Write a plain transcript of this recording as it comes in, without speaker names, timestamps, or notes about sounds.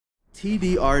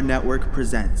TDR Network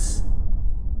presents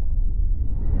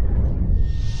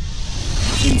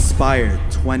Inspired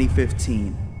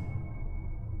 2015.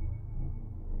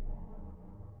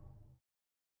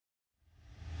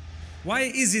 Why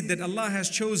is it that Allah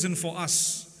has chosen for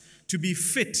us to be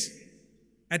fit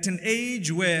at an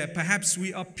age where perhaps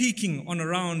we are peaking on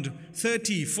around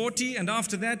 30, 40, and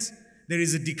after that there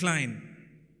is a decline?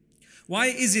 Why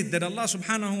is it that Allah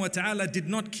subhanahu wa ta'ala did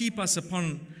not keep us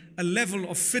upon a level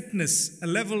of fitness, a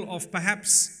level of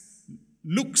perhaps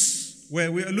looks where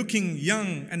we are looking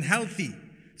young and healthy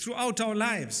throughout our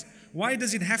lives? Why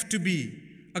does it have to be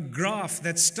a graph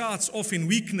that starts off in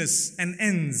weakness and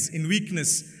ends in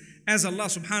weakness? As Allah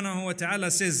subhanahu wa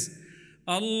ta'ala says,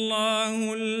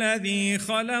 الله الذي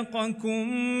خلقكم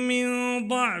من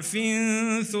ضعف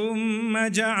ثم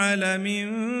جعل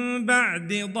من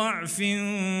بعد ضعف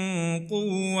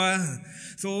قوة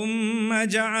ثم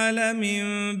جعل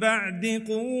من بعد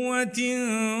قوة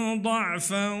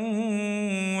ضعفا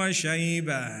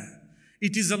وشيبة.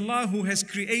 It is Allah who has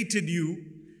created you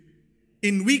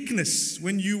in weakness.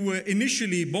 When you were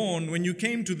initially born, when you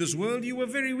came to this world, you were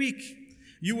very weak.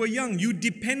 You were young, you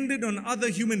depended on other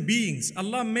human beings.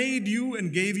 Allah made you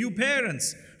and gave you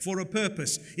parents for a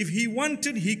purpose. If He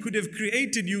wanted, He could have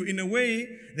created you in a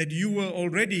way that you were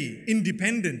already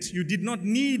independent. You did not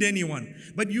need anyone,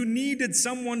 but you needed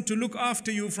someone to look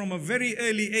after you from a very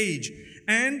early age.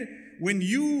 And when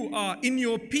you are in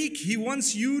your peak, He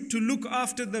wants you to look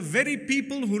after the very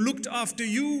people who looked after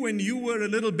you when you were a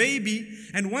little baby.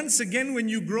 And once again, when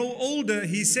you grow older,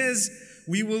 He says,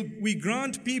 we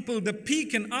grant people the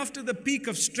peak, and after the peak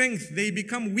of strength, they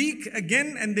become weak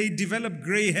again and they develop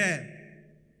gray hair.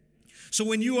 So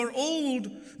when you are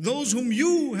old, those whom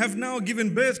you have now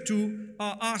given birth to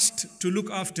are asked to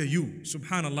look after you,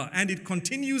 subhanallah. And it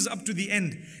continues up to the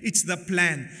end. It's the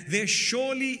plan. There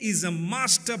surely is a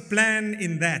master plan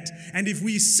in that. And if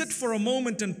we sit for a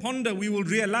moment and ponder, we will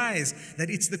realize that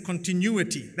it's the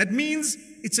continuity. That means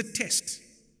it's a test.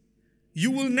 You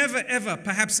will never ever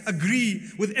perhaps agree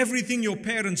with everything your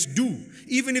parents do,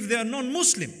 even if they are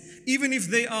non-Muslim, even if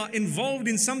they are involved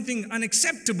in something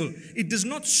unacceptable. It does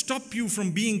not stop you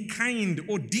from being kind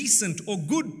or decent or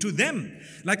good to them.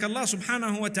 Like Allah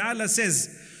subhanahu wa ta'ala says,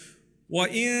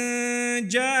 وَإِن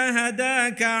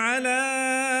جَاهَدَاكَ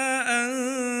عَلَىٰ أَن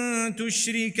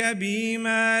تُشْرِكَ بِي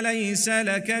مَا لَيْسَ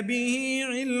لَكَ بِهِ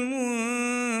عِلْمٌ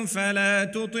فَلَا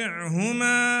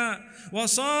تُطِعْهُمَا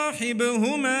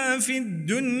وَصَاحِبْهُمَا فِي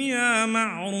الدُّنْيَا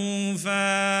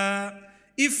مَعْرُوفًا.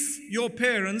 If your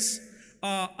parents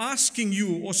are asking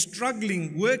you or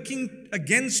struggling, working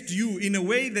against you in a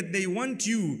way that they want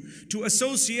you to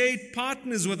associate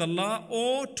partners with Allah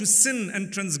or to sin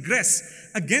and transgress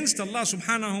against Allah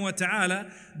subhanahu wa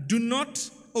ta'ala, do not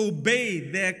obey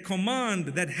their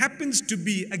command that happens to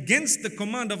be against the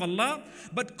command of Allah,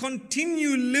 but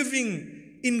continue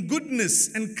living in goodness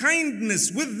and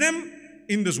kindness with them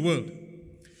in this world.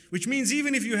 Which means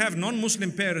even if you have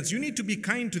non-Muslim parents, you need to be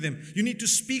kind to them. You need to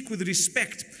speak with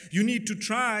respect. You need to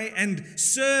try and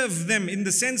serve them in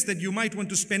the sense that you might want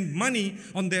to spend money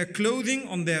on their clothing,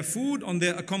 on their food, on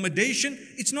their accommodation.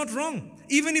 It's not wrong.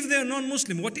 Even if they're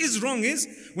non-Muslim. What is wrong is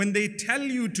when they tell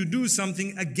you to do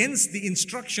something against the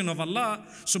instruction of Allah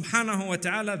subhanahu wa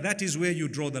ta'ala, that is where you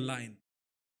draw the line.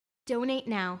 Donate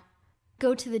now.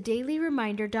 Go to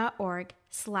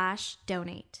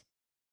thedailyreminder.org/donate.